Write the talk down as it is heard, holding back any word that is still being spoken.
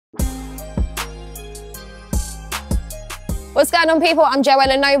What's going on, people? I'm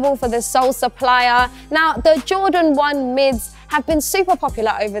Joelah Noble for the Sole Supplier. Now, the Jordan 1 mids have been super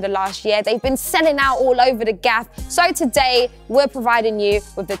popular over the last year. They've been selling out all over the gaff. So today, we're providing you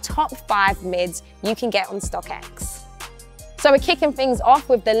with the top 5 mids you can get on StockX. So we're kicking things off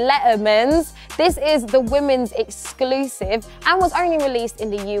with the Lettermans. This is the women's exclusive and was only released in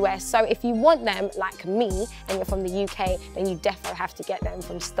the US. So if you want them like me and you're from the UK, then you definitely have to get them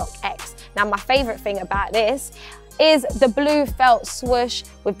from StockX. Now, my favorite thing about this is the blue felt swoosh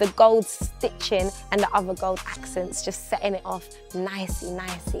with the gold stitching and the other gold accents, just setting it off nicey.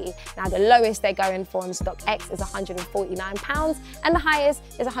 Now, the lowest they're going for on StockX is £149 and the highest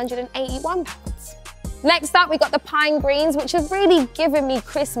is £181. Next up, we got the pine greens, which has really given me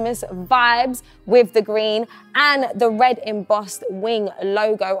Christmas vibes with the green and the red embossed wing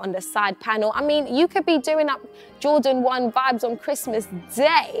logo on the side panel. I mean, you could be doing up Jordan 1 vibes on Christmas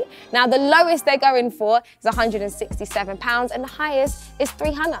Day. Now, the lowest they're going for is £167 and the highest is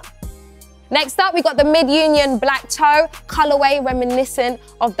 £300. Next up, we got the mid-union black toe colorway reminiscent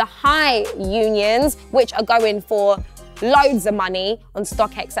of the high unions, which are going for loads of money on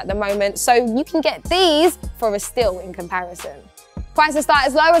StockX at the moment, so you can get these for a steal in comparison. Prices start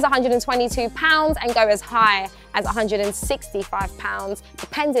as low as £122 and go as high as £165,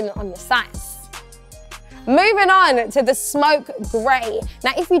 depending on your size. Moving on to the smoke grey.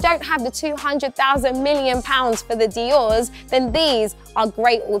 Now, if you don't have the £200,000 million for the Dior's, then these are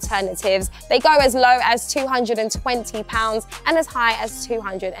great alternatives. They go as low as £220 and as high as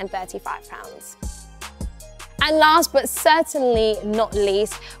 £235. And last but certainly not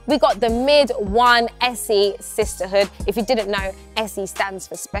least, we got the Mid 1 SE Sisterhood. If you didn't know, SE stands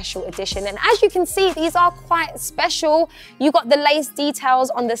for Special Edition. And as you can see, these are quite special. You got the lace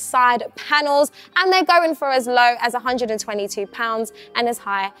details on the side panels, and they're going for as low as £122 and as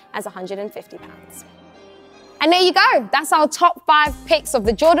high as £150. And there you go, that's our top 5 picks of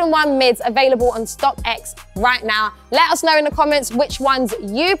the Jordan 1 mids available on StockX right now. Let us know in the comments which ones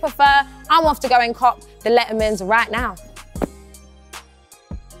you prefer. I'm off to go and cop the Lettermans right now.